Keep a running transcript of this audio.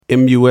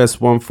MUS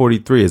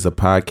 143 is a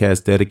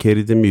podcast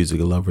dedicated to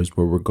music lovers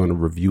where we're going to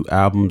review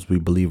albums we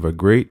believe are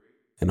great,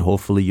 and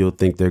hopefully you'll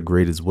think they're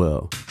great as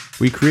well.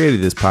 We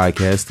created this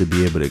podcast to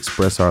be able to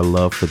express our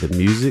love for the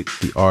music,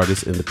 the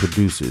artists, and the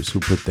producers who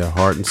put their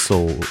heart and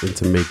soul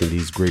into making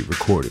these great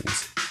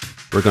recordings.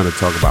 We're going to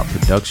talk about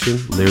production,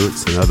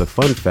 lyrics, and other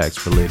fun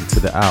facts related to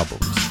the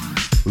albums.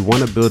 We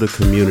want to build a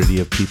community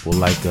of people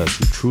like us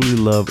who truly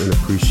love and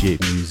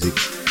appreciate music,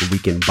 where we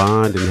can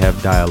bond and have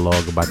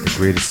dialogue about the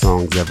greatest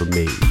songs ever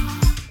made.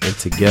 And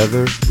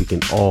together, we can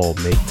all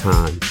make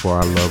time for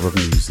our love of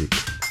music.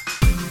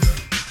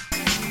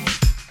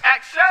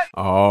 Action!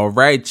 All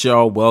right,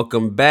 y'all.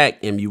 Welcome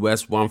back.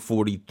 MUS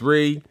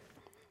 143.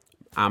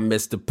 I'm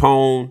Mr.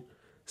 Pone.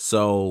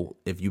 So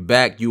if you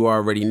back, you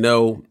already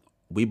know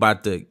we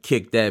about to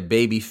kick that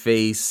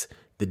Babyface,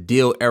 the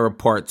Deal Era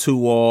Part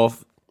 2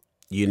 off.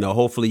 You know,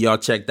 hopefully y'all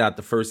checked out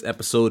the first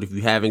episode. If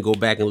you haven't, go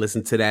back and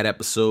listen to that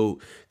episode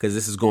because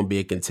this is going to be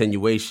a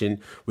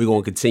continuation. We're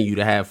going to continue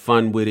to have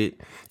fun with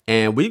it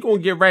and we're going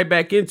to get right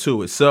back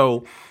into it.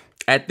 So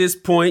at this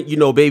point, you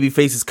know,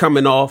 Babyface is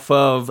coming off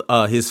of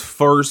his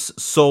first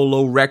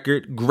solo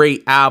record,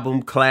 great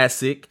album,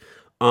 classic.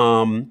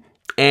 And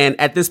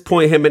at this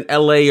point, him and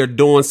LA are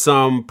doing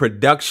some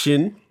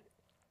production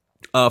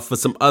for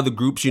some other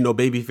groups. You know,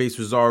 Babyface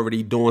was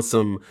already doing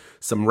some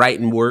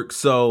writing work.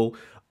 So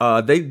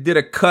they did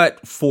a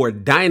cut for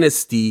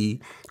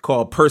Dynasty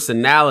called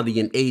Personality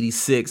in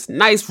 86.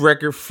 Nice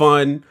record,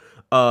 fun.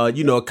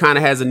 You know, it kind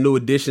of has a new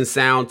edition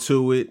sound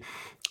to it.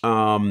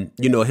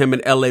 You know, him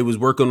and LA was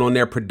working on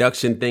their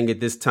production thing at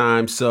this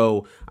time.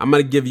 So I'm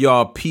going to give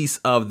y'all a piece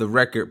of the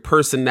record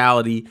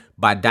Personality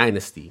by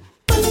Dynasty.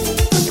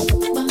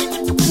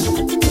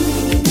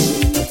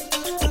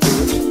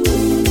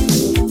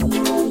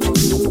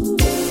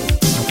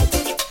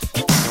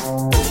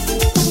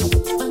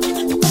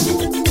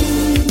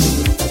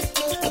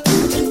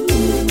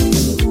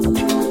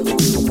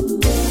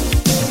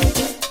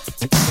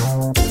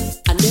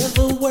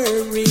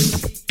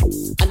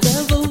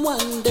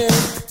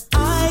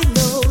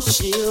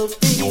 She'll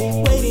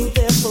be waiting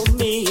there for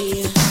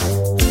me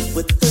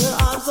with her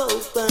arms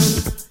open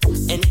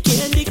and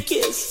candy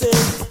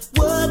kisses.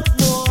 What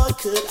more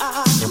could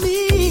I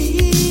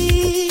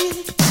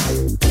need?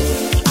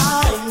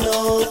 I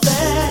know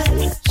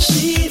that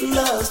she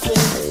loves me.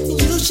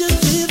 You should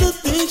see the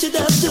things she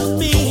does to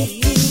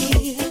me.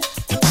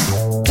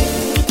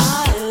 I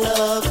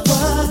love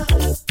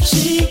what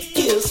she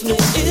gives me.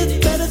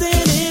 It's better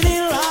than any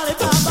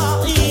lollipop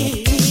I'll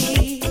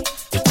eat.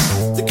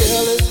 The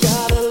girl is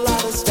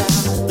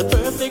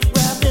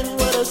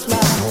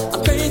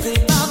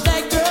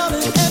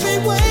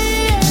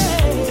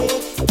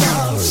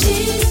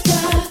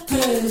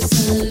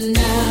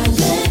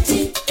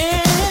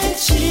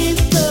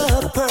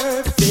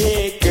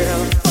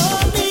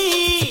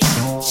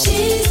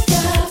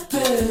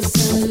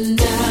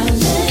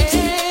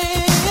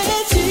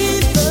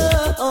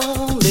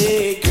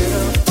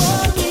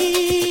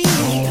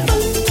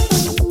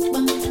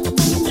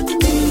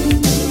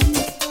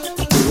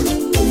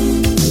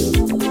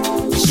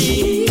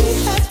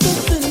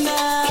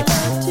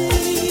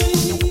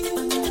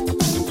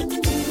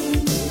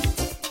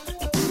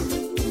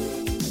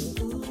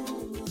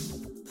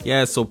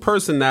Yeah, so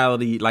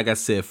Personality, like I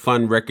said,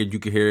 fun record. You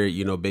can hear,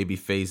 you know,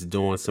 Babyface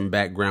doing some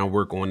background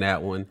work on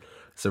that one.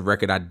 It's a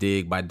record I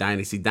dig by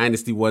Dynasty.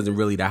 Dynasty wasn't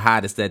really the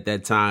hottest at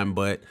that time,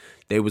 but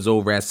they was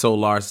over at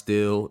Solar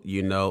still,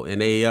 you know,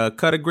 and they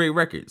cut a great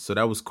record. So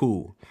that was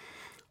cool.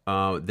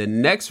 The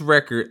next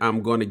record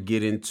I'm going to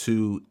get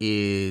into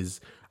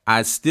is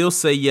I Still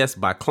Say Yes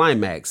by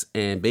Climax.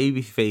 And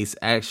Babyface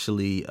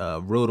actually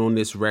wrote on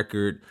this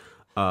record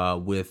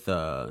with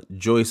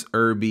Joyce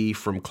Irby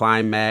from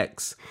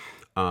Climax.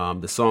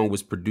 The song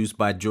was produced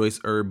by Joyce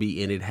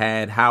Irby and it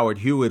had Howard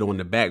Hewitt on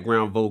the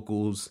background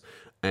vocals.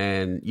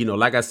 And, you know,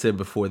 like I said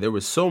before, there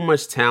was so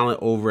much talent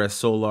over at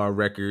Solar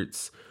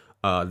Records.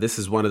 This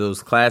is one of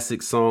those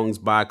classic songs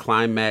by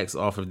Climax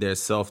off of their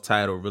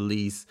self-titled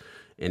release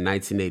in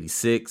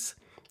 1986.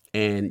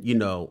 And, you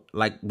know,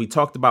 like we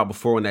talked about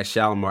before in that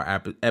Shalimar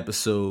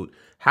episode,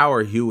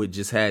 Howard Hewitt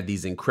just had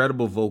these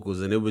incredible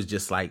vocals and it was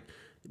just like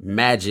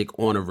magic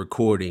on a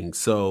recording.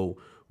 So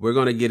we're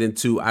going to get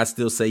into I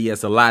Still Say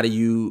Yes. A lot of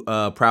you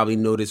probably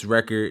know this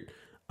record.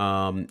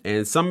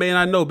 And some may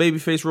not know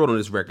Babyface wrote on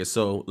this record.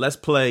 So let's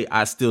play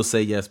I Still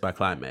Say Yes by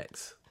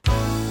Climax.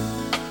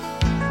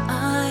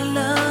 I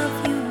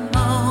love you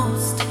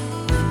most.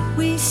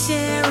 We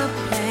share a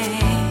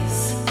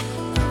place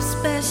of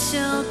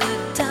special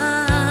good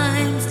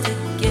times together.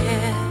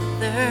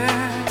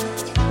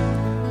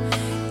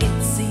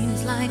 It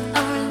seems like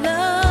our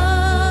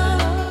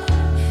love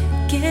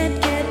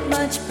can't get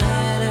much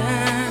better.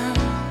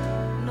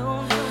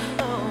 No,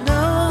 no,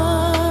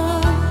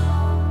 no.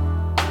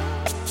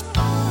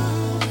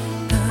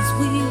 'Cause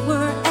we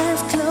were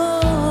as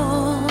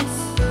close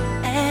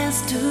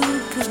as two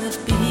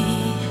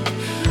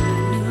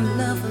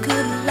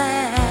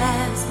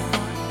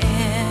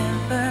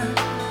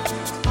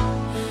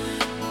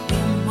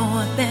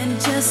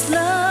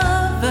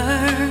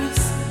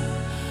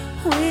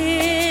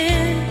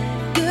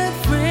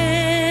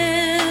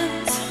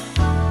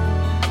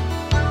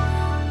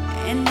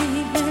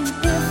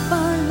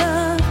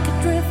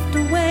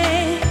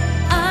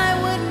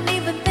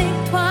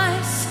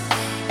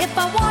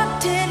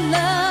wanted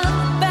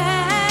love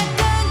back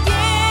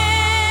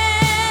again,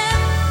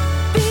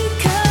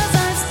 because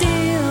I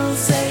still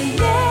say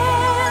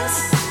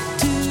yes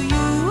to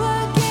you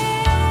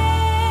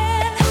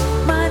again,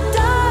 my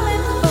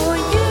darling. For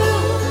you,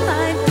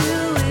 I'd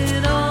do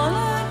it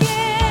all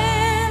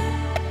again.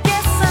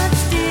 Yes, I'd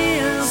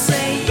still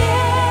say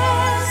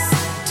yes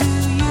to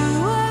you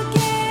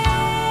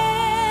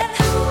again,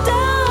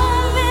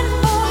 darling.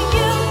 For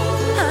you,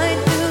 I'd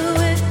do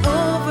it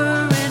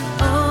over and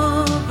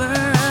over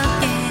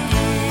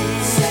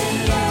again. Say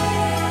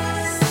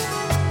yes.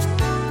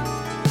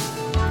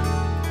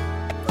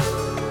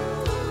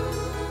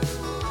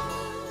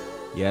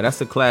 Yeah,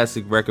 that's a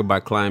classic record by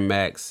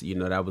Climax. You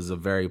know, that was a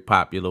very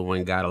popular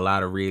one, got a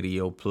lot of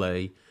radio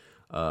play.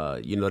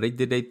 You know, they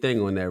did their thing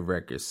on that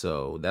record.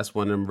 So that's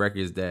one of them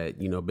records that,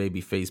 you know,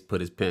 Babyface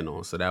put his pen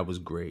on. So that was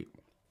great.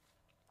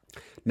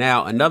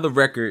 Now, another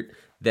record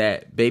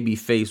that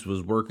Babyface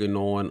was working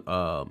on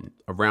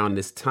around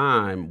this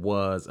time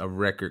was a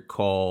record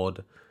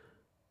called,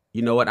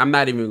 you know what, I'm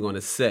not even going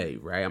to say,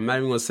 right? I'm not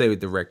even going to say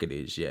what the record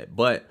is yet.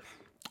 But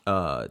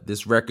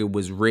this record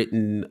was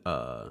written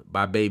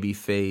by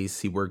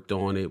Babyface. He worked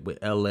on it with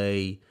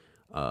L.A.,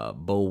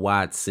 Bo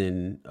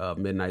Watson,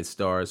 Midnight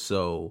Stars.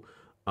 So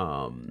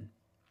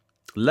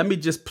let me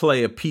just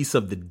play a piece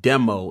of the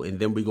demo, and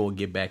then we're going to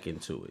get back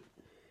into it.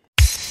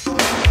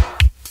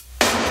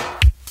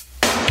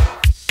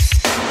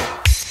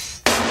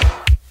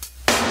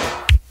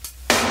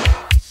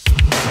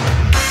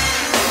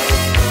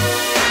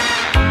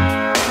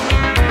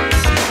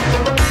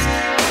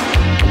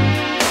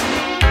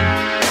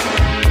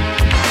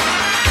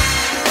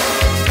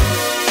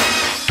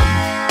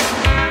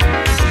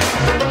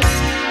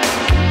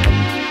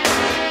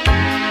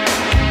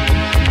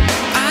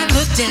 I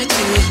looked at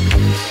you,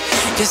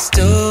 you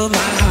stole my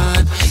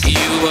heart. You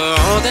were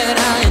all that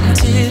I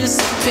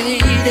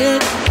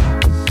anticipated.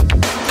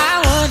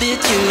 I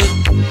wanted you,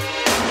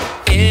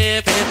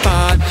 every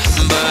part,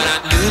 but I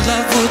knew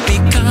love would be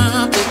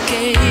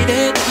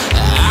complicated.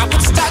 I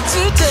would start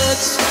to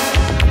touch,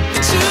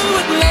 but you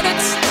would let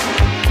it,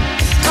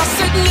 'cause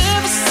it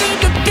never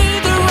seemed to be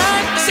the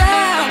right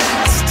time.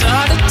 I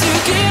started to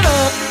give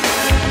up,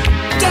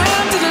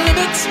 down to the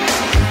limits,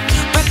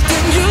 but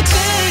then you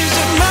changed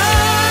your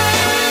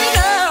mind,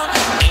 oh,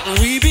 and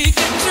we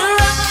began to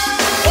rock.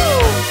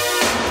 Woo!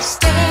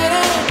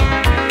 Steady,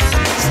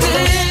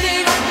 steady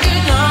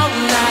rocking all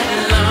night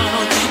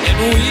long, and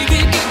we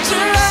began to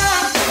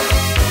rock.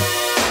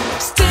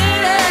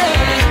 Steady,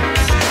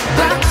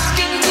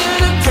 rocking till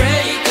the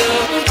break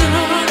of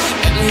dawn,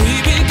 and we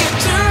began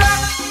to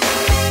rock.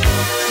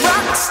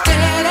 Rock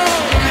steady,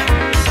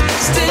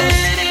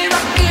 steady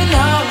rocking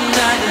all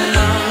night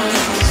long,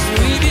 'cause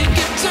we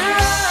began to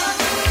rock.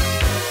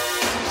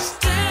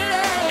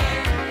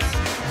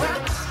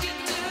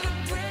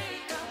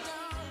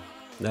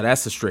 Now,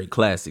 that's a straight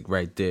classic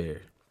right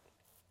there.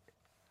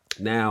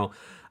 Now,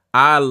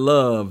 I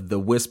love the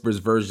Whispers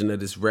version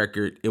of this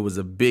record. It was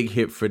a big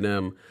hit for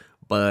them,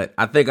 but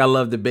I think I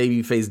love the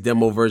Babyface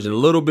demo version a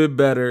little bit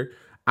better.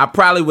 I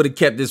probably would have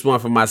kept this one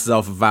for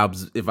myself if I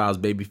was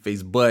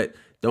Babyface, but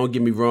don't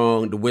get me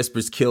wrong, the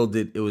Whispers killed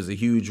it. It was a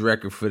huge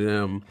record for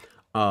them.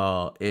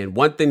 And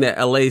one thing that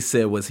LA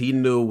said was he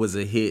knew it was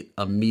a hit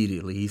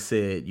immediately. He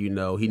said, you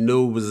know, he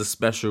knew it was a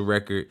special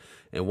record,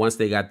 and once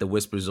they got the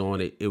Whispers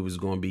on it, it was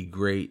going to be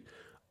great.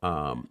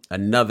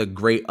 Another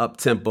great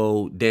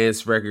up-tempo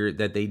dance record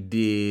that they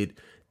did.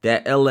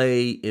 That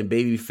LA and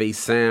Babyface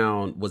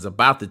sound was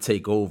about to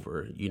take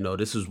over. You know,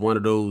 this was one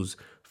of those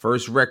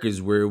first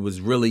records where it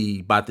was really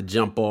about to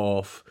jump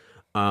off.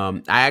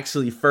 I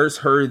actually first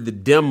heard the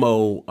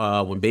demo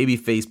when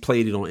Babyface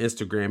played it on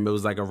Instagram. It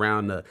was like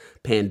around the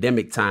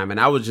pandemic time, and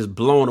I was just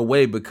blown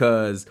away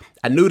because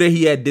I knew that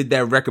he had did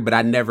that record, but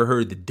I never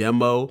heard the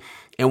demo.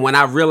 And when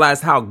I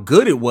realized how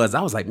good it was,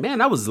 I was like, man,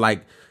 that was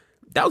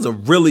a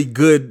really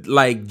good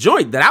like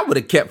joint that I would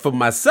have kept for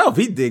myself.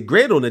 He did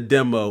great on the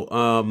demo.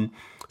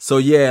 So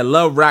yeah,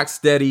 love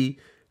Rocksteady.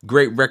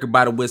 Great record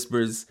by the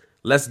Whispers.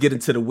 Let's get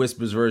into the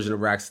Whispers version of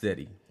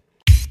Rocksteady.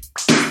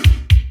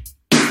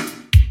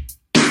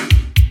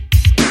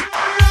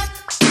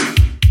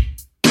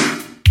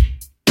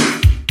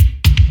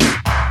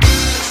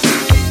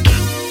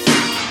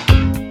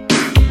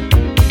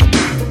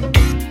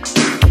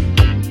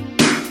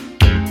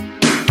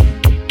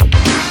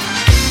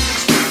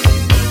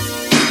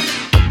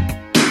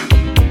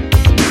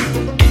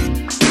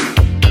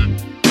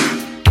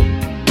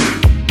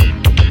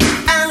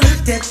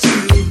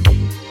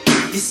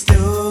 You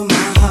stole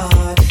my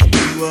heart.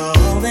 You were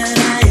all that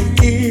I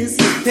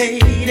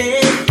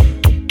anticipated.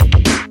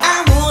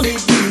 I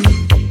wanted you,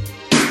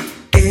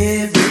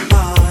 every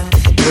part,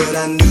 but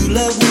I knew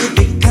love would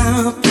be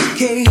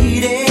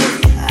complicated.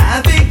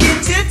 I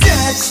began to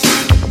touch,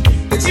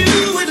 but you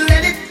would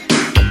let it.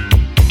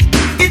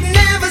 It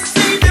never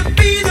seemed to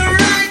be the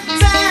right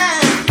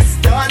time. I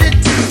started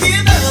to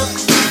give up,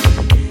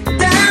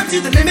 down to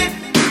the limit.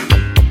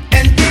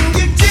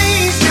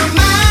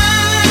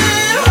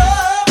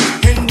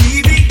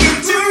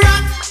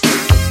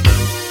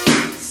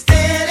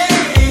 Steady,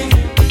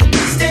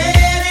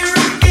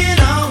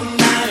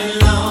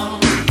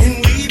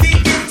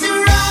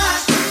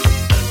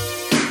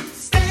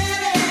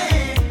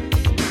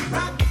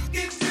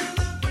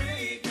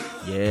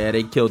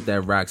 killed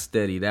that rock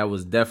steady. That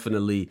was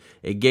definitely,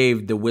 it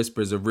gave the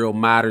Whispers a real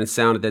modern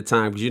sound at that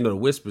time, because, you know, the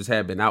Whispers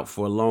had been out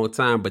for a long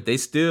time, but they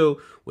still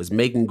was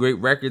making great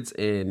records,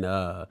 and,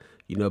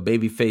 you know,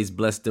 Babyface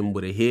blessed them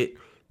with a hit.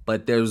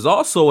 But there's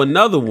also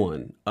another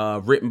one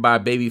written by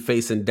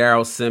Babyface and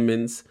Daryl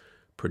Simmons,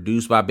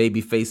 produced by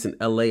Babyface in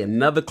LA,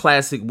 another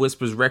classic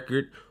Whispers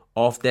record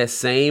off that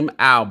same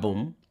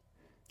album.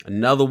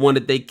 Another one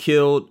that they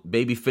killed.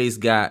 Babyface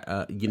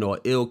got, you know, an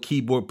ill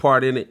keyboard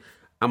part in it.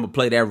 I'm going to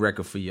play that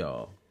record for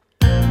y'all.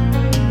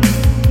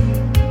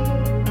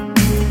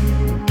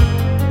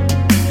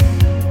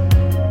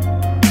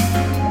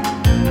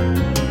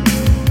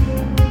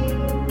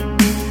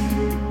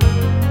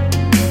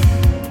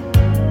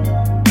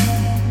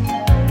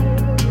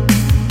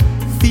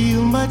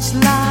 Feel much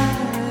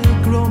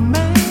like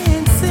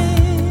romancing.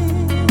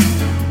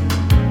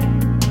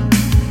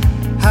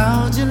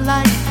 How'd you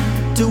like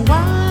to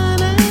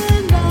wine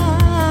and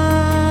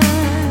dine?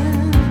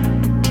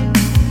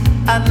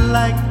 I'd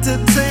like to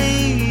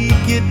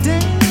take you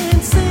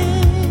dancing.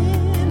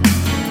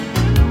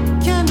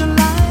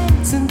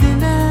 Candlelights and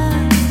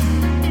dinner.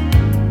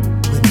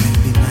 Wouldn't that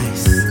be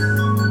nice?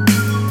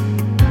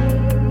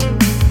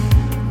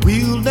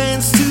 We'll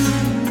dance to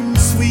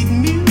sweet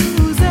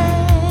music.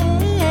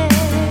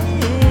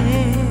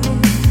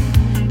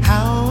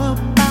 How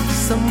about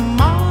some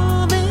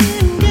Marvin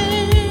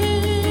Gaye?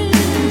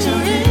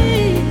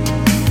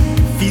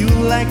 Feel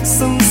like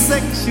some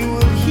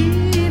sexual healing.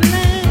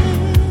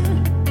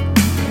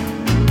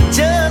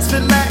 Just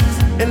relax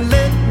and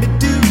let me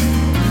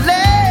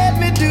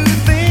do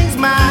things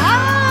my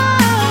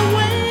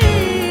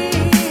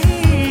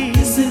way.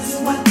 This is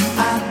what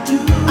I do.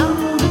 I'll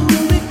do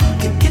it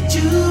to get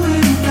you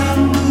in the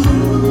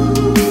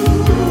mood.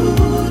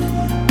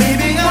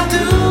 Baby, I'll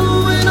do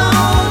it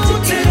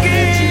all to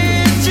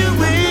get you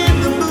in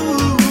the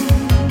mood.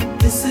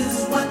 This is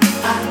what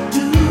I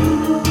do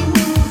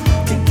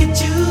to get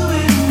you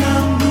in the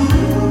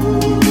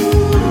mood.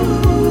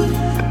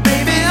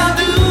 Baby, I'll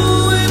do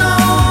it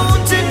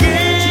all to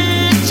get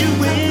you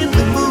in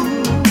the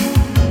mood.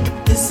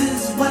 This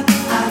is what I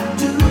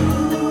do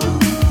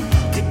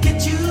to get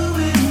you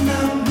in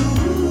the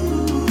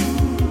mood.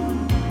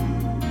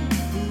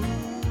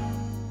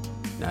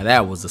 Now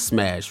that was a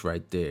smash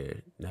right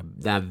there.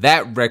 Now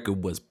that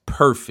record was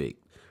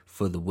perfect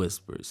for the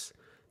Whispers.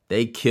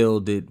 They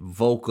killed it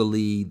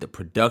vocally. The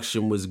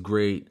production was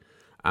great.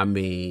 I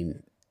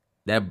mean,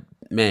 they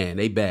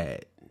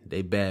bad.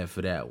 They bad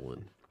for that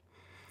one.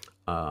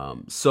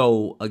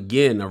 So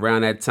again,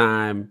 around that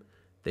time,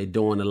 they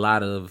doing a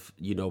lot of,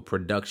 you know,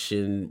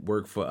 production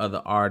work for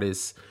other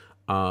artists.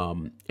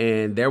 And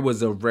there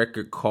was a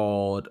record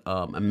called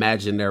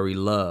Imaginary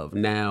Love.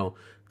 Now,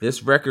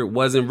 this record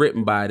wasn't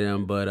written by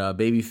them, but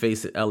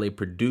Babyface in LA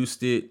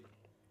produced it.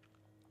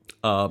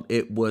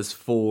 It was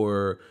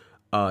for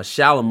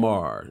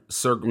Shalimar,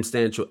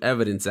 Circumstantial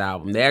Evidence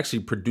album. They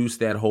actually produced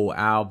that whole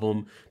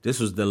album.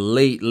 This was the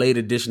late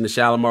edition of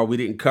Shalimar. We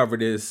didn't cover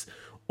this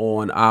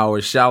on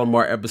our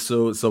Shalimar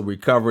episode, so we're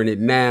covering it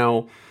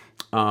now.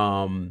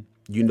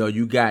 You know,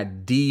 you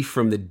got D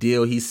from The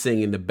Deal. He's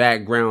singing the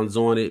backgrounds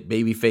on it.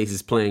 Babyface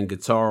is playing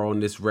guitar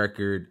on this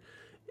record.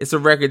 It's a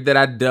record that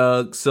I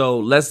dug. So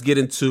let's get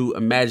into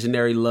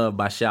Imaginary Love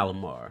by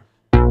Shalimar.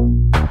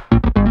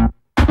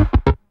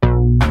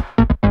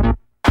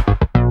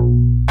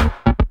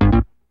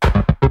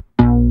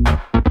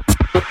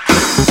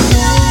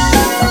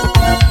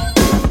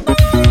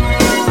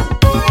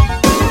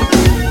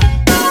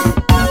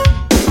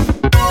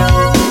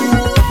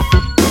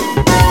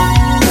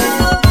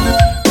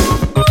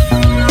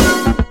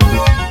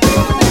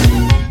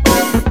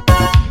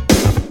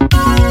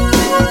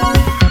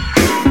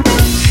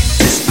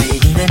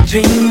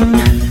 Dream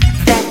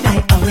that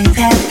I always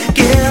had,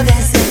 girl,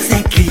 that's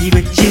exactly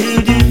what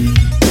you do.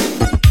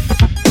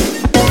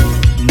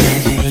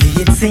 Naturally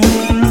it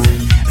seems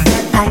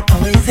that I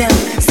always have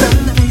some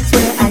place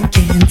where I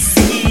can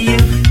see you.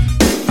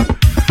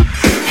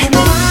 And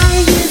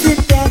why is it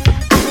that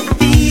I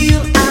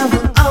feel I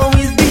will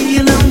always be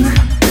alone?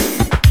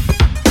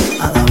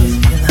 I'll always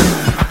be alone.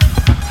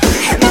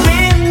 And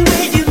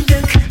when you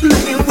look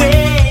my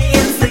way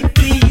and say,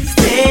 please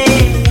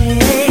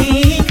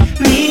take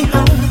me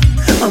home.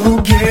 Oh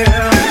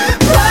girl,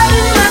 what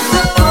am I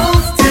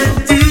supposed to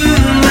do?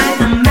 My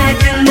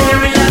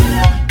imaginary love,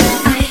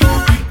 I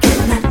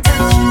cannot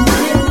touch my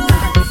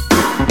body.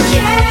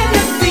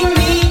 Cannot see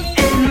me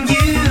and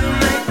you,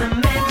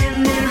 my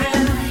imaginary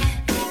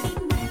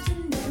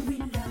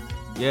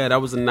love. Yeah,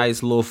 that was a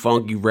nice little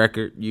funky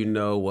record. You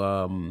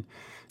know,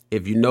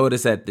 if you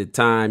notice at the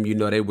time, you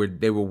know, they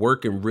were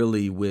working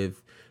really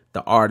with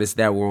the artists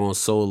that were on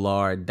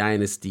Solar,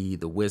 Dynasty,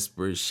 The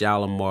Whispers,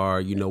 Shalimar,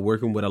 you know,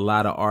 working with a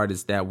lot of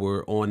artists that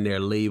were on their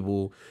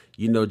label,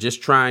 you know,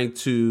 just trying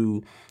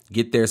to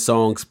get their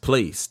songs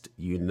placed,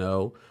 you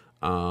know,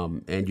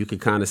 and you can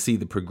kind of see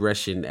the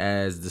progression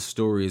as the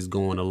story is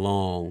going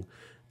along.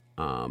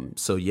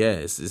 So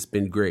yes, it's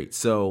been great.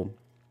 So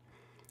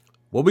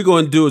what we're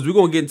going to do is we're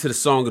going to get into the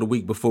song of the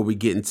week before we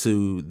get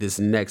into this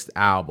next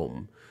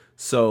album.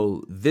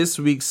 So this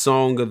week's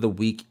song of the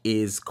week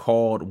is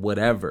called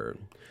Whatever.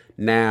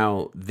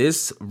 Now,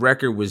 this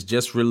record was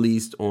just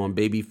released on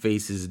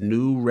Babyface's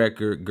new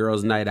record,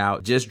 Girls Night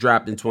Out, just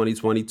dropped in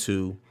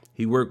 2022.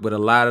 He worked with a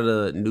lot of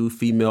the new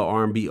female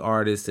R&B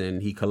artists,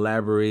 and he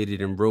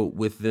collaborated and wrote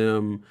with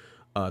them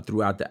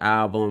throughout the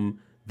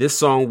album. This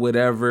song,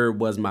 Whatever,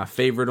 was my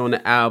favorite on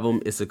the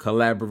album. It's a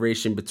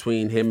collaboration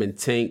between him and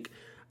Tink.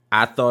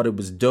 I thought it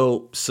was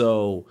dope,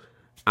 so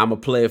I'm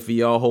going to play it for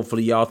y'all.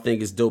 Hopefully y'all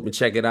think it's dope and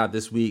check it out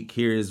this week.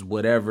 Here's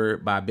Whatever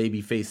by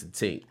Babyface and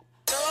Tink.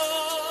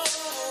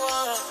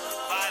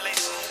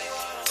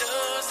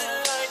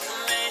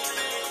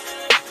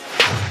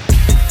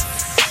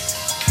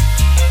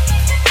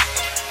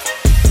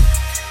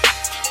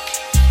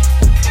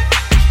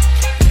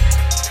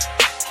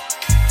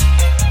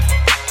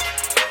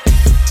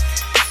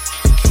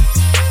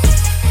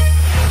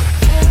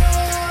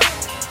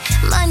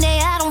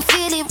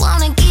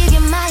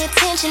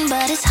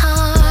 But it's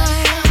hard.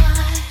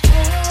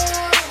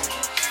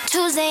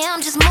 Tuesday,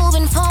 I'm just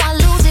moving for I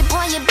lose it.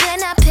 Boy, you better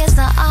not piss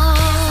her off.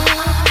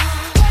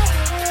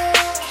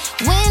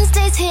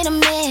 Wednesdays hit or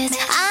miss.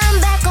 I'm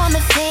back on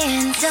the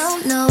fence.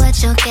 Don't know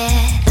what you'll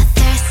get. A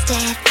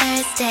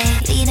Thursday,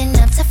 leading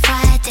up to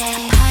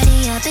Friday.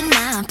 Party up in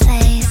my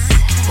place.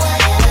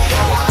 Whatever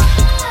you want.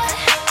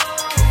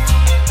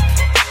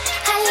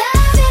 I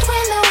love it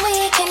when the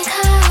weekend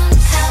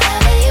comes.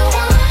 However you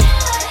want.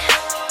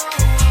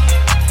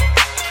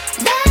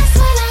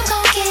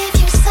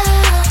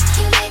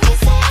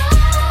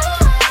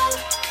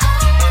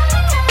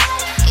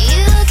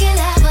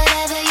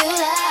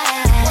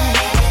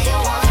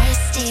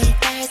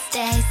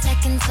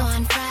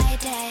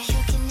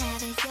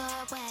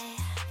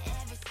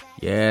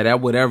 Yeah, that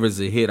Whatever's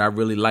a hit. I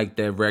really like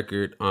that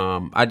record.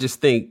 I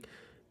just think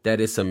that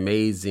it's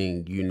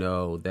amazing, you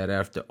know, that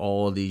after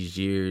all these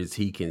years,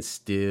 he can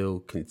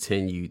still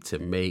continue to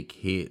make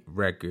hit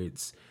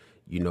records,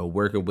 you know,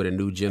 working with a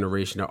new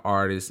generation of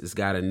artists. It's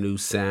got a new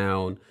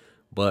sound,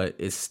 but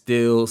it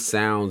still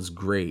sounds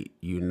great,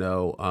 you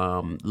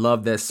know.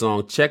 Love that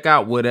song. Check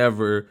out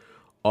Whatever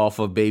off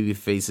of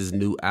Babyface's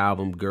new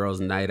album, Girls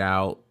Night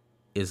Out.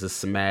 Is a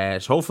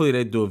smash. Hopefully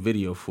they do a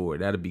video for it.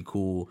 That'd be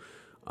cool.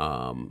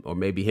 Or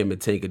maybe him and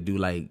Tank could do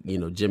like, you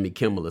know, Jimmy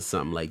Kimmel or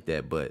something like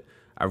that. But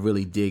I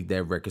really dig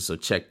that record, so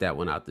check that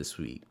one out this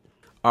week.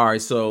 All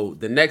right, so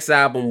the next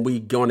album we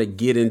gonna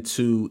get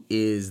into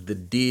is The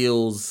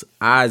Deal's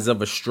Eyes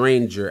of a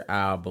Stranger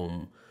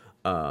album.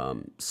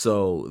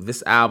 So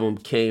this album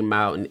came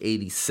out in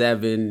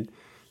 87.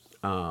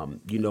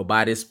 You know,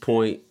 by this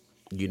point,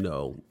 you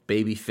know,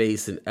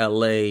 Babyface in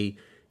LA,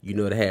 you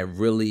know, they had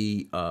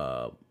really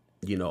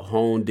you know,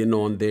 honed in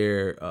on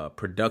their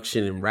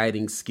production and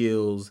writing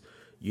skills,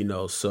 you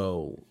know,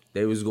 so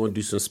they was going to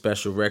do some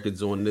special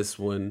records on this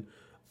one.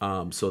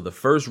 So the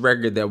first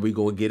record that we're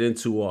going to get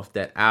into off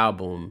that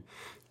album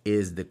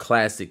is the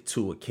classic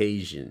Two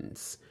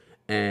Occasions.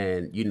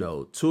 And, you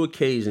know, Two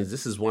Occasions,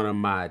 this is one of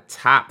my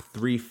top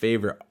 3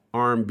 favorite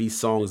R&B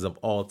songs of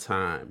all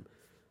time.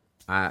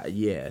 I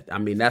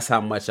mean, that's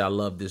how much I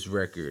love this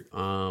record.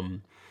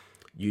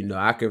 You know,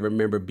 I can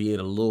remember being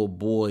a little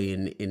boy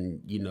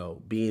and you know,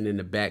 being in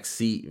the back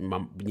seat and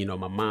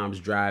my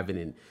mom's driving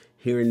and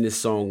hearing this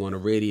song on the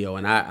radio.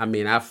 And I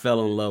mean, I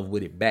fell in love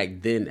with it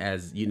back then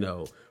as, you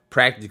know,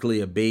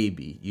 practically a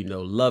baby, you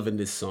know, loving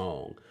this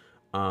song.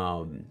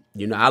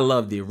 You know, I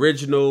love the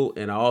original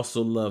and I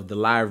also love the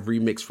live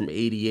remix from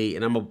 88.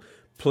 And I'm going to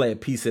play a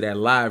piece of that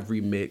live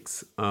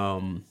remix.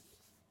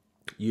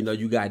 You know,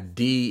 you got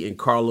D and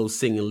Carlos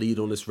singing lead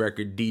on this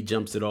record. D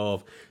jumps it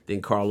off.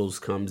 Then Carlos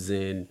comes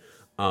in.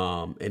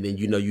 And then,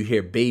 you know, you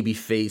hear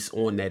Babyface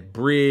on that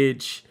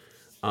bridge,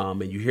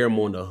 and you hear him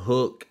on the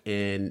hook,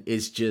 and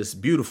it's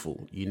just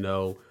beautiful, you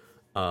know.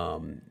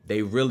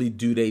 They really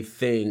do their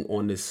thing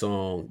on this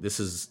song. This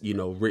is, you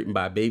know, written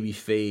by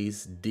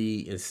Babyface,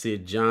 D, and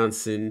Sid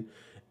Johnson.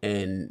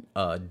 And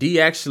D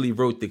actually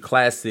wrote the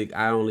classic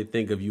I Only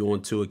Think of You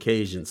on Two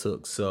Occasions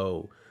hook.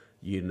 So,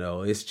 you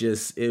know, it was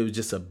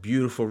just a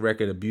beautiful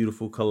record, a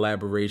beautiful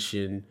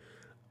collaboration.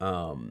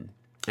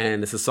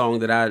 And it's a song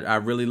that I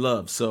really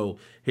love. So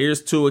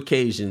here's Two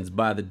Occasions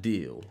by The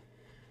Deal.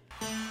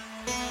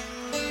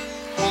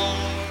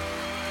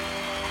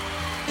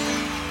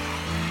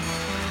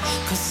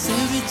 Cause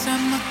every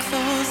time I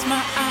close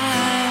my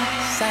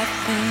eyes, I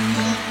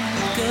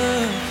think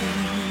of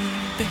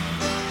you.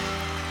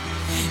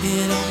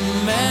 It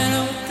don't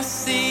matter what the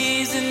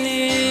season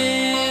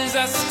is,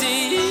 I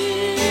still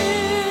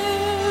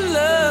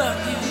love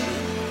you.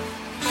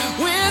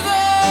 With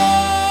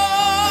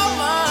all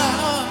my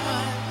heart,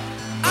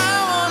 I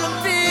wanna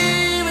be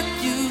with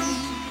you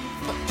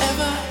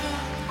forever,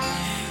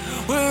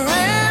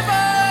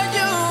 wherever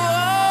you are.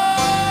 'Cause every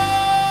time I close my eyes, I think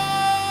of you.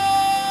 It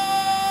don't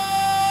matter what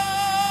the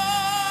season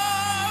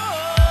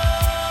is, I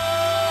still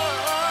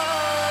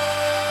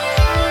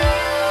love you.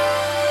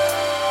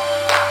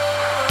 With all my heart, I wanna be with you forever,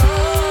 wherever you are. 'Cause every time I close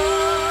my eyes, I think of you. It don't matter what the season is, I still love you. With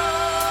all my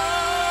heart,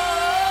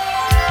 I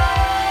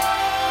wanna be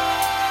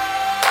with you forever, wherever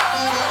you are.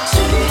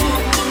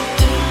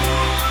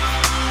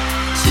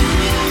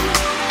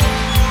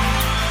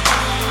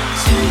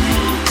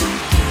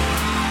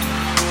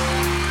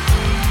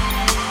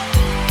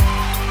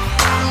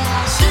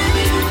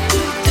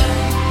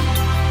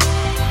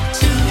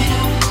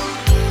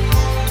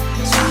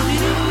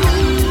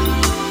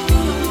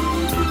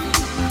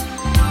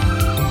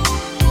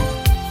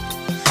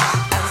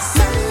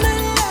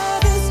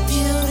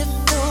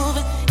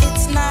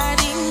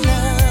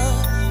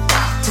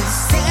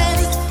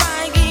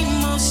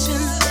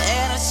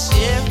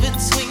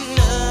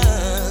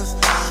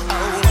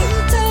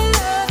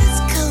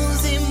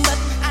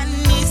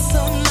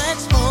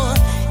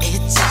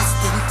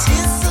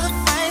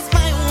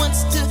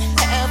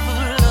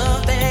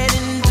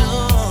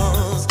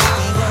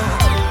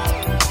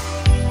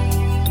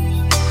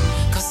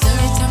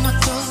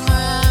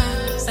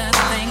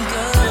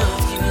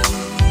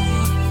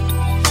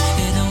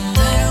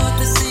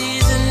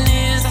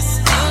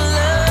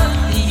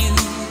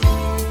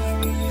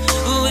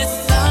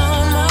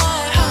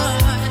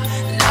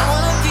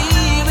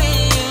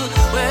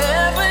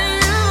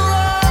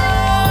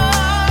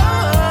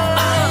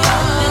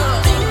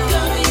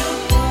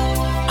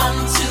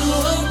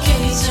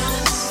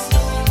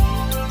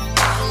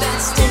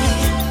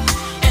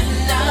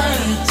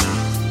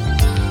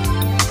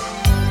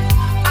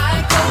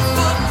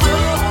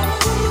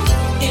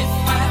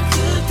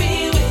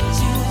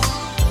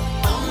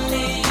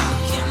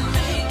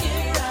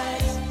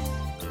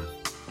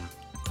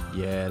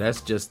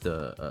 that's just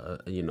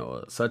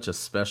such a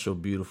special,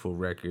 beautiful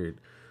record.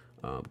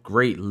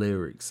 Great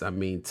lyrics. I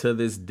mean, to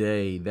this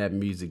day, that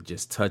music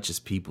just touches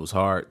people's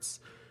hearts.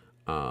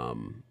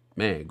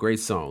 Man, great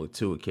song,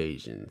 Two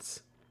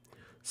Occasions.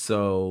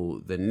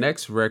 So the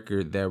next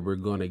record that we're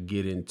going to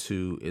get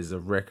into is a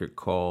record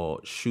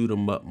called Shoot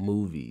 'Em Up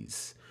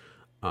Movies.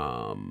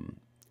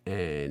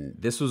 And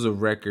this was a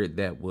record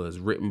that was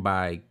written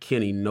by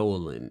Kenny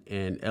Nolan.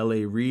 And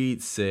L.A.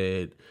 Reid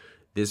said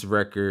this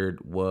record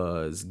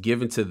was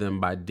given to them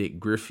by Dick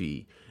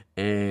Griffey.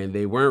 And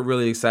they weren't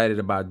really excited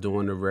about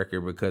doing the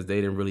record because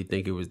they didn't really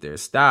think it was their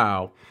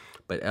style.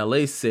 But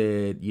L.A.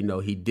 said,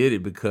 he did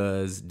it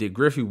because Dick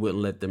Griffey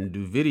wouldn't let them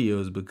do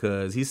videos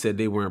because he said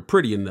they weren't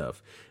pretty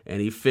enough. And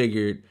he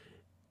figured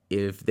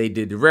if they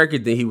did the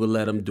record, then he would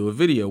let them do a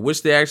video,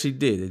 which they actually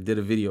did. They did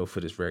a video for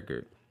this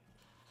record.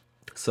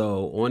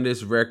 So on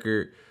this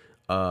record,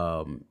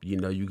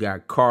 you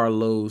got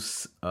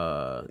Carlos,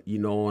 on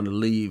the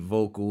lead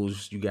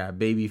vocals. You got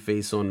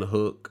Babyface on the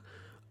hook.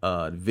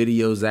 The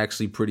video's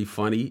actually pretty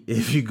funny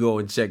if you go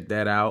and check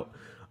that out.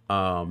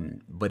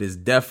 But it's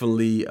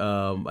definitely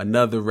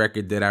another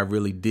record that I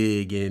really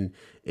dig. And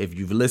if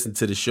you've listened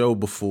to the show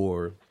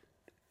before,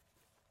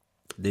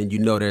 then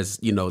there's,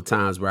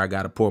 times where I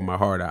got to pour my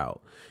heart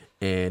out.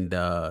 And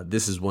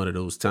this is one of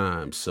those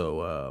times.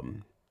 So,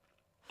 I'm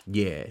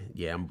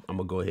going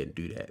to go ahead and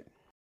do that.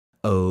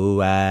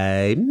 Oh,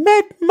 I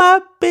met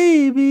my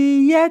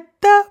baby at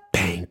the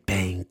Bang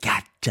Bang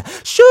Gotcha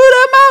Shoot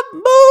 'Em Up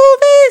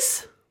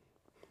Movies.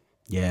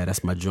 Yeah,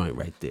 that's my joint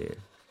right there.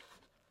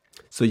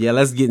 So yeah,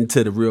 let's get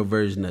into the real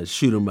version of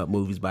Shoot 'Em Up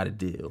Movies by The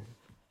Deal.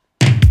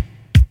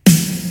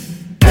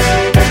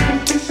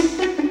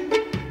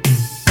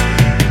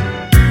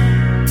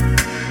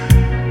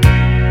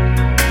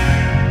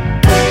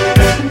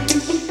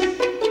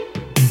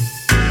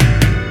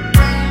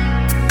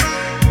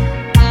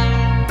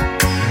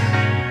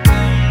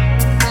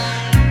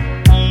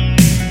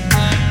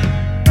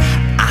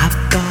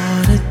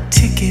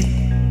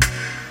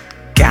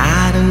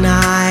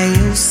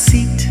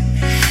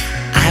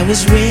 I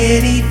was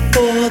ready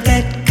for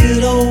that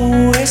good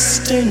old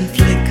Western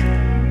flick.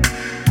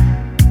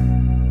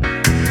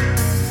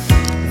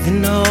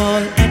 Then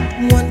all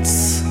at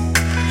once,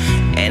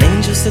 an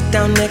angel sat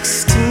down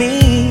next to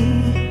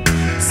me.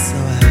 So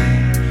I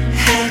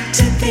had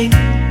to think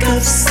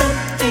of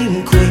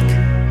something quick.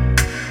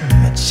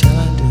 What shall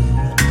I do?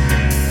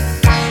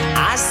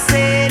 I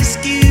said,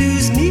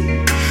 excuse me,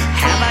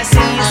 have I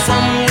seen you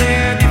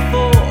somewhere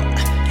before?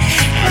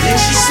 And then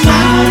she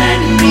smiled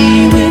at me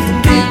with a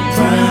big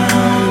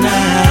brown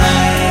eyes.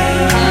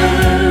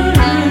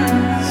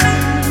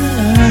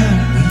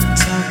 We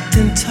talked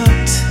and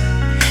talked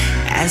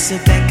as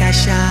if that guy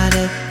shot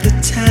up the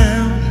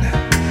town.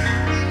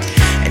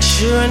 And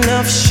sure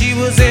enough, she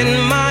was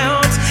in my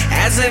arms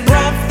as I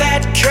brought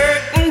that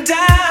curtain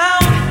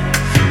down.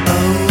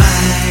 Oh,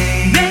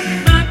 I met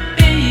my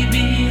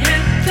baby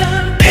at the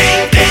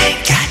Bang Bang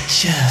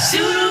Gotcha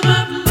Shoot 'Em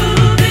Up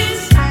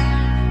Movies.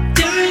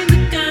 During the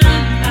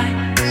gunfight,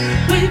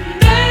 we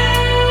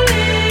fell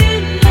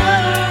in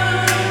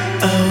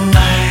love. Oh, I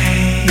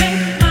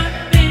met my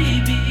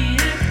baby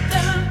at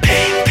the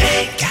Bang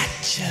Bang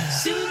Gotcha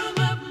Shoot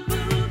 'Em Up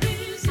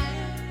Movies.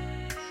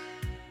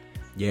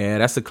 Yeah,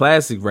 that's a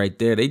classic right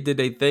there. They did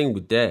their thing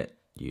with that.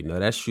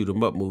 That Shoot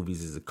 'Em Up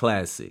Movies is a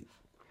classic.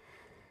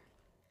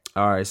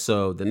 All right,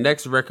 so the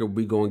next record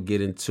we're going to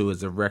get into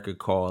is a record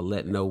called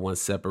Let No One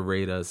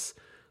Separate Us.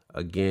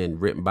 Again,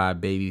 written by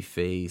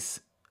Babyface,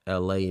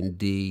 L.A. and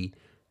D.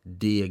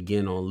 D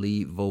again on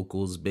lead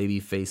vocals,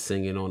 Babyface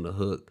singing on the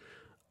hook.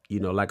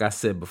 Like I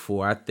said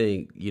before, I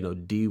think,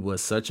 D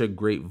was such a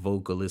great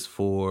vocalist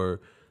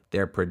for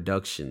their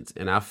productions.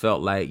 And I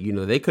felt like,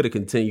 they could have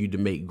continued to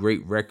make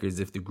great records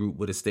if the group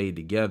would have stayed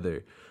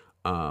together.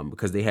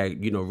 Because they had,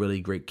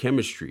 really great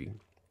chemistry.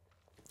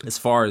 As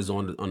far as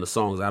on the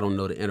songs, I don't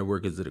know the inner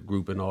workings of the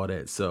group and all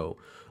that. So,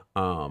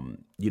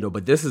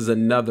 but this is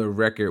another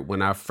record.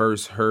 When I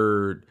first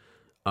heard,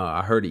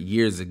 I heard it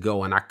years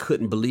ago, and I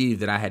couldn't believe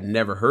that I had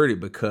never heard it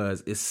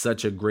because it's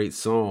such a great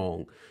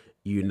song,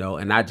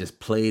 and I just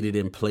played it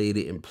and played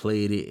it and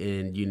played it.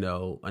 And,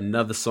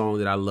 another song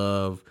that I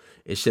love,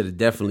 it should have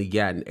definitely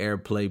gotten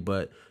airplay,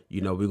 but,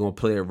 we're going to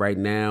play it right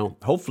now.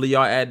 Hopefully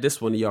y'all add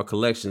this one to your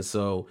collection.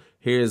 So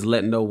here's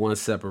Let No One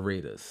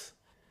Separate Us.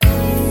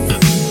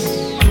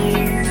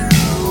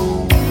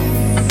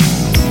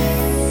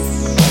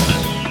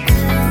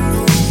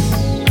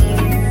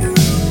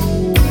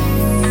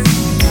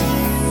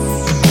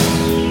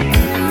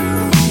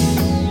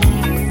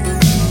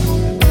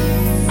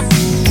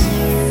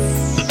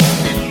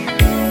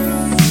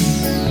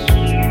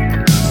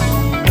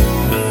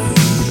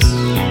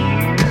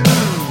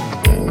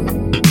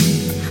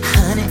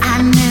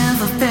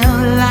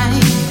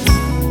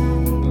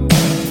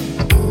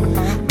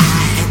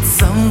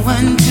 Someone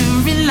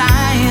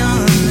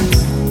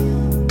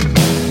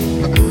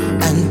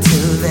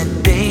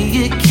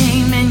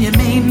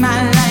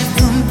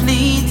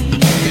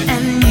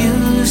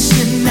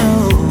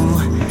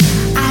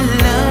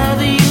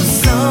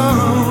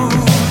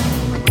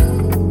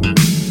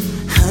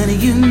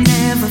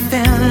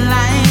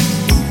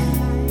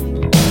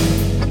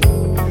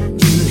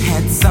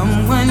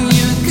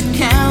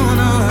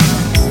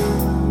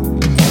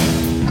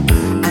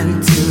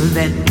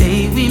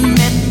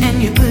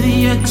and you put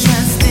your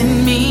trust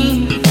in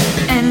me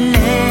and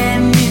let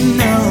me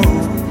know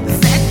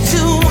that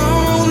you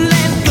won't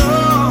let go.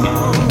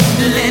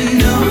 Let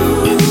no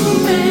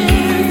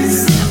man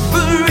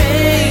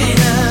separate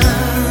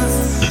us.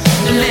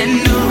 Let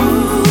no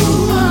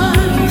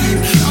one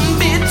come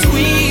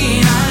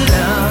between our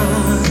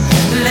love.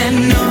 Let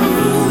no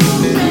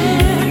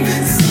man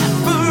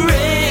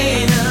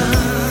separate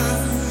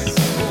us.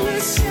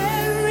 We're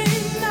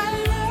sharing our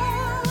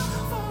love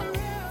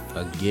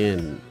forever.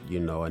 Again,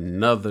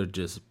 another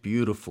just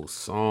beautiful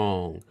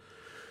song.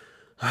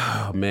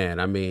 Oh man,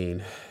 I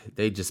mean,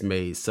 they just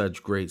made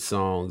such great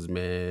songs,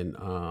 man.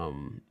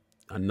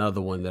 Another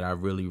one that I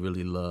really,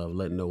 really love,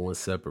 Let No One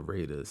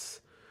Separate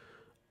Us.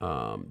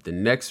 The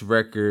next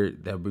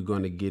record that we're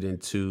going to get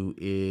into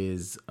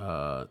is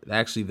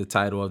actually the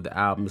title of the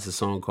album. It's a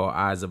song called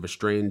Eyes of a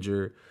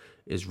Stranger.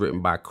 It's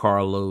written by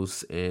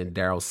Carlos and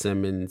Daryl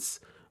Simmons.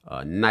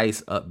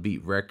 Nice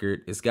upbeat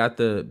record. It's got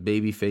the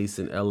Babyface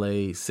in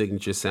LA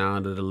signature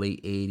sound of the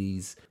late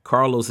 80s.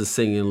 Carlos is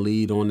singing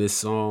lead on this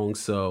song,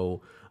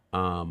 so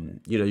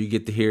you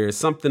get to hear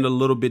something a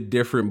little bit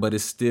different, but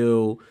it's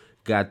still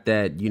got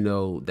that,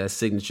 that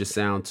signature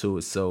sound to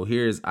it. So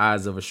here's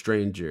Eyes of a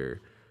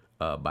Stranger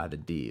by The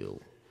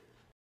Deal.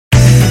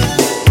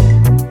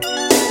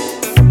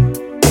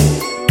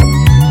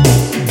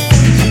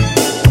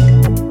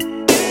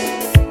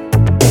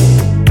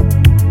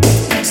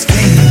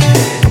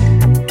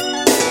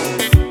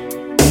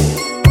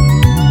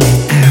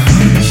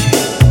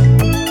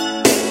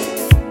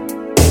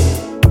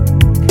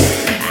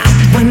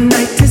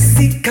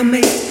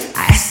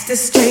 I asked a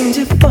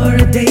stranger for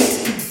a date,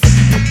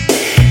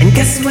 and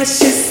guess what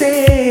she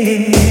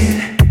said?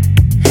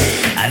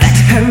 That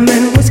her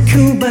man was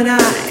cool, but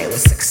I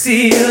was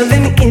sexier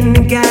than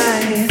any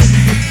guy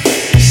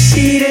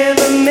she'd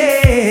ever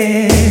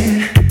met.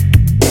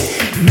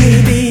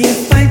 Maybe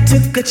if I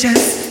took a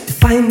chance to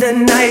find a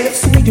night of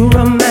sweet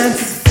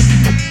romance,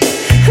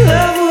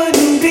 love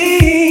wouldn't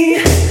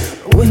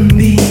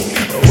be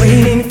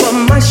waiting for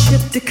my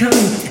ship to come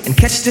and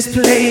catch this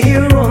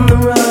player on the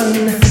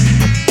run.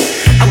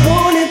 I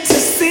wanted to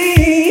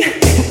see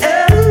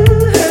her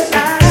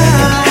eyes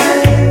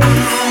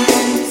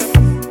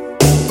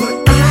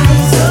were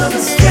eyes of a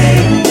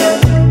stranger,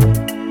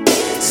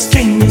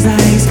 stranger's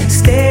eyes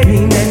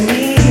staring at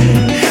me.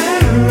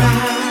 Her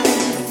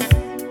eyes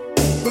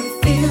were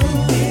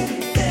filled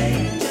with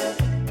danger.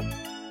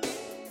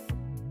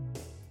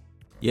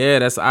 Yeah,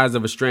 that's Eyes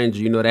of a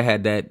Stranger. They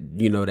had that,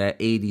 that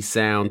 80s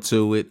sound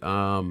to it.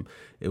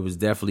 It was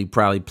definitely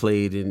probably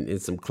played in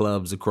some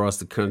clubs across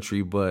the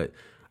country, but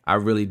I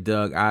really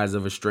dug Eyes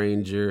of a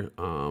Stranger.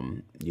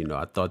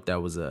 I thought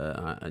that was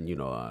a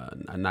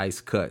nice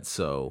cut.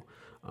 So,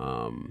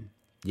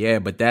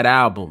 but that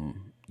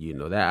album,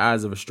 that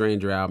Eyes of a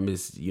Stranger album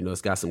is,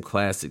 it's got some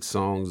classic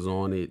songs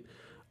on it,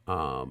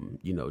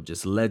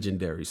 just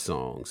legendary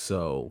songs.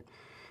 So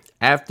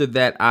after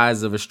that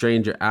Eyes of a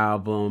Stranger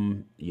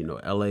album,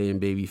 LA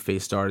and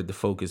Babyface started to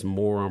focus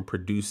more on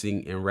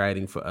producing and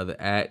writing for other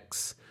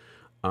acts.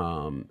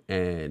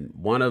 And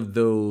one of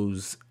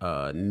those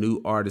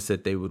new artists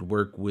that they would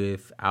work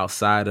with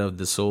outside of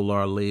the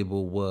Solar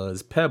label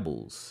was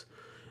Pebbles.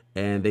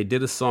 And they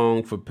did a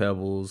song for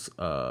Pebbles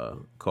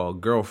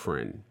called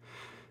Girlfriend.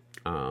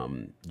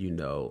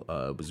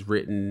 It was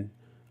written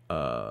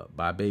by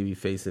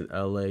Babyface in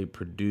LA,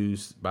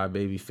 produced by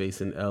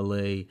Babyface in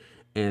LA.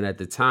 And at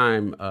the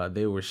time,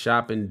 they were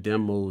shopping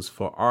demos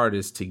for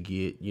artists to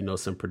get,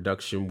 some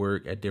production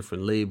work at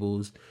different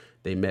labels.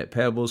 They met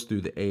Pebbles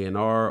through the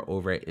A&R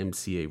over at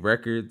MCA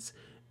Records,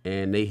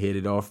 and they hit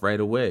it off right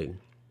away.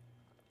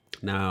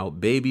 Now,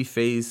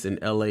 Babyface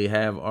and LA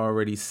have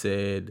already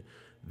said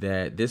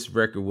that this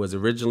record was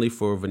originally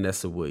for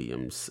Vanessa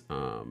Williams.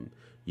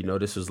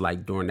 This was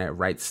like during that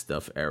Right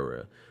Stuff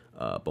era.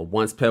 But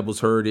once Pebbles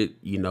heard it,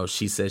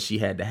 she said she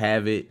had to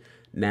have it.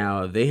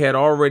 Now, they had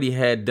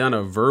already done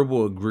a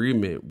verbal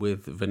agreement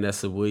with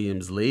Vanessa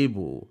Williams'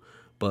 label,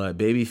 but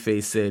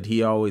Babyface said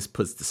he always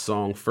puts the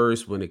song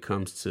first when it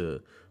comes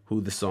to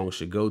who the song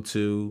should go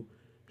to.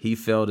 He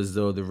felt as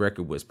though the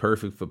record was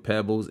perfect for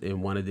Pebbles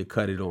and wanted to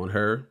cut it on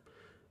her.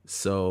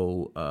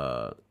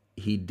 So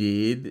he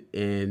did,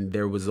 and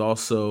there was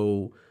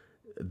also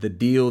the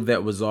deal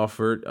that was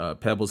offered.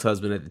 Pebbles'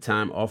 husband at the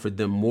time offered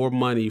them more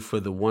money for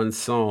the one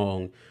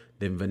song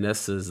than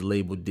Vanessa's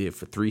label did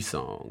for 3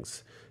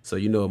 songs. So,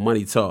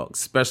 money talks,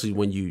 especially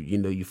when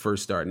you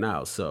first starting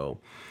out. So,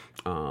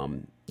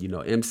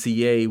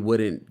 MCA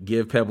wouldn't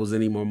give Pebbles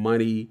any more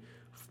money,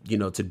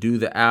 to do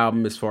the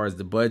album as far as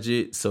the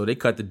budget. So they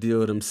cut the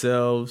deal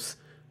themselves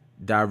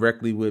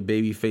directly with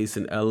Babyface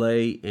in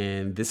LA.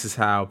 And this is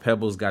how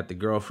Pebbles got the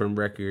Girlfriend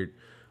record.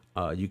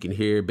 You can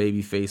hear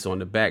Babyface on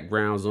the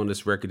backgrounds on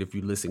this record if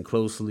you listen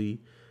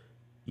closely.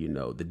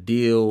 The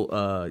deal,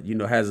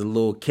 has a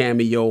little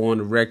cameo on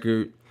the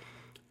record.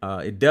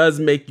 It does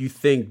make you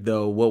think,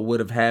 though, what would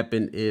have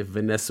happened if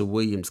Vanessa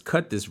Williams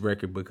cut this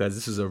record, because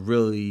this is a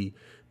really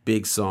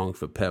big song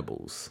for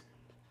Pebbles.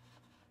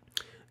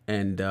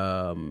 And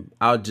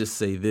I'll just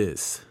say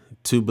this: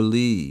 to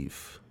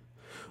believe.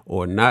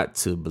 or not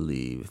to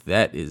believe?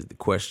 That is the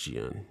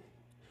question.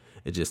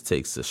 It just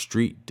takes a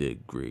street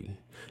degree.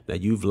 Now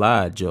you've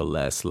lied your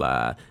last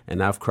lie,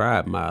 and I've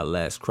cried my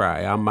last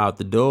cry. I'm out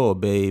the door,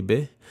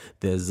 baby.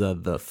 There's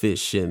other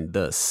fish in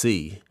the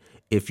sea.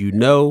 If you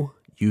know,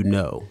 you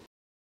know.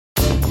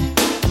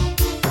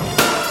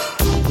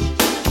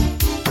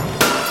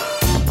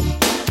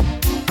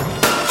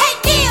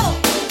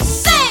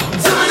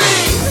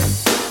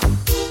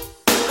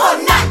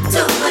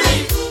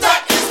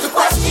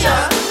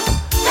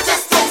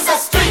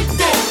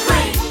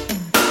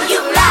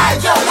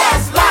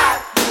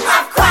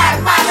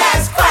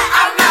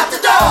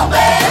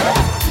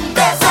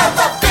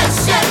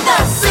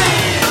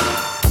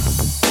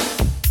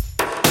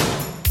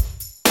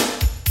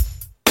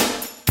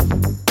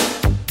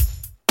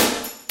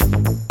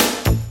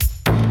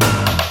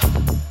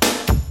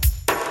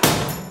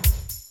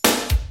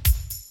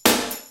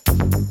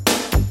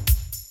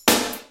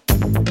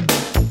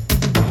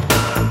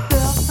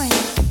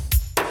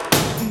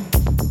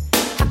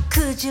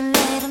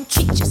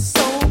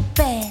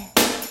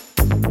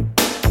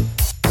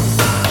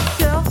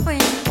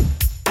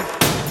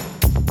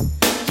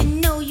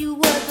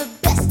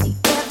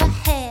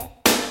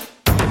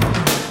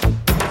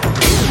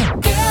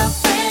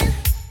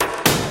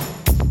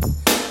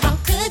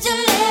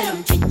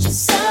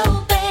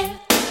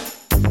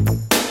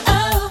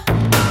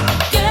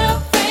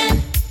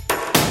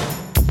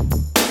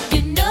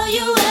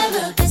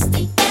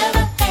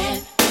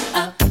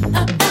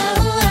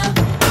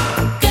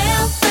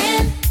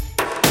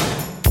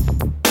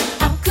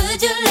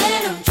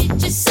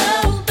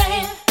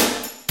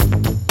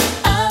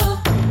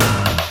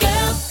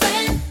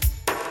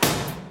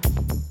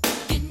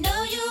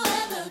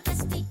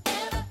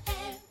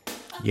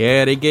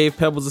 Yeah, they gave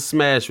Pebbles a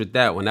smash with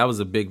that one. That was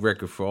a big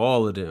record for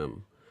all of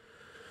them.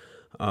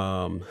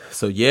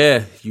 So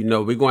yeah, you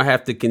know, we're going to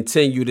have to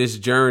continue this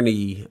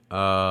journey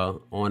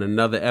on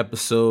another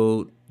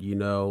episode. You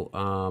know,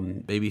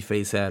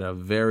 Babyface had a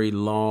very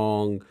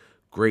long,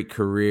 great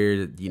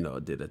career, you know,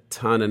 did a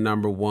ton of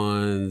number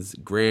ones,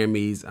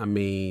 Grammys. I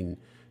mean,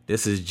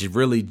 this is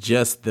really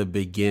just the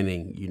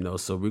beginning, you know,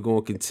 so we're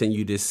going to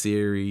continue this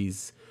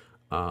series,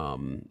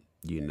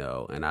 you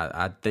know, and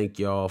I thank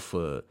y'all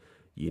for,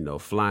 you know,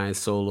 flying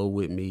solo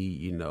with me,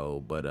 you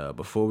know, but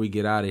before we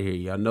get out of here,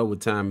 y'all know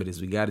what time it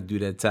is. We got to do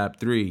that top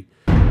 3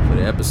 for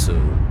the episode.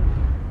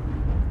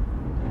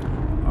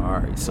 All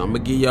right, so I'm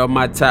going to give y'all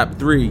my top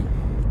 3.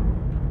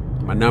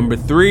 My number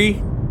 3,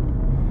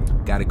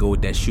 got to go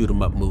with that Shoot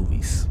 'em Up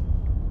movies.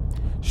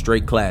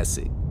 Straight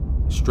classic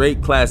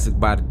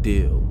by the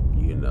deal.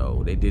 You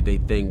know, they did their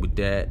thing with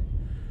that.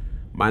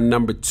 My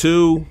number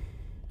 2,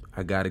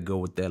 I got to go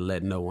with that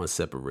Let No One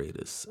Separate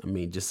Us. I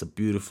mean, just a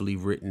beautifully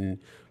written,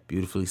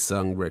 beautifully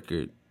sung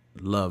record.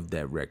 Love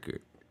that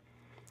record.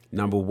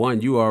 Number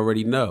 1, you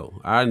already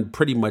know. I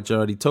pretty much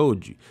already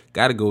told you.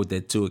 Got to go with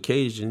that Two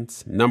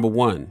Occasions. Number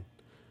 1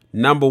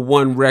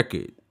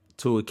 record,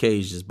 Two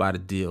Occasions by the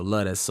deal.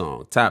 Love that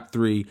song. Top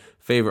 3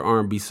 favorite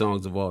R&B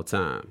songs of all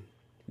time.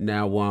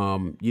 Now,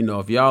 you know,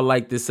 if y'all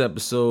like this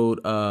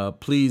episode,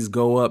 please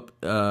go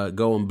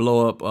and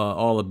blow up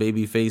all of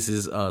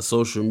Babyface's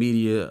social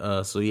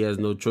media, so he has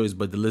no choice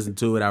but to listen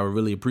to it. I would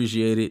really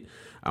appreciate it.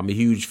 I'm a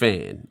huge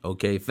fan.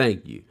 Okay,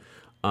 thank you.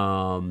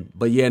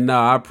 But yeah,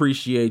 I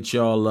appreciate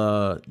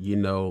y'all, you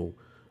know,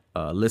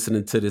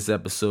 listening to this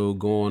episode,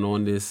 going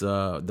on this,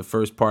 the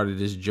first part of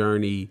this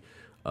journey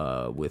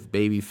with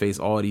Babyface,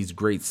 all these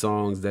great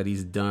songs that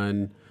he's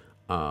done.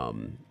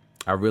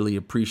 I really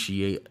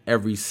appreciate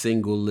every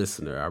single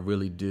listener. I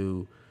really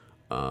do.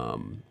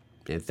 And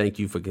thank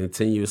you for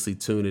continuously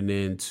tuning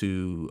in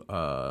to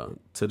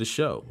the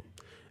show.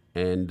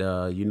 And,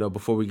 you know,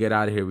 before we get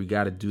out of here, we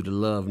got to do the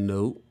love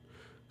note.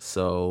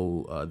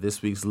 So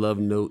this week's love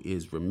note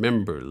is,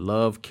 remember,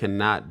 love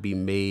cannot be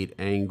made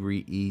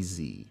angry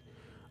easy.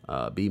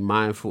 Be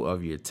mindful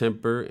of your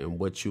temper and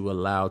what you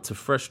allow to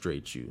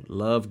frustrate you.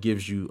 Love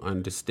gives you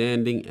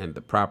understanding and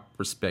the proper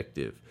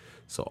perspective.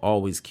 So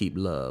always keep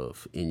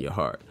love in your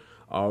heart.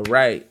 All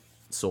right.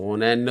 So on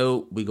that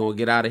note, we're going to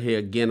get out of here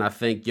again. I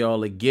thank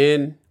y'all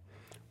again.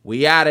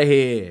 We out of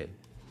here.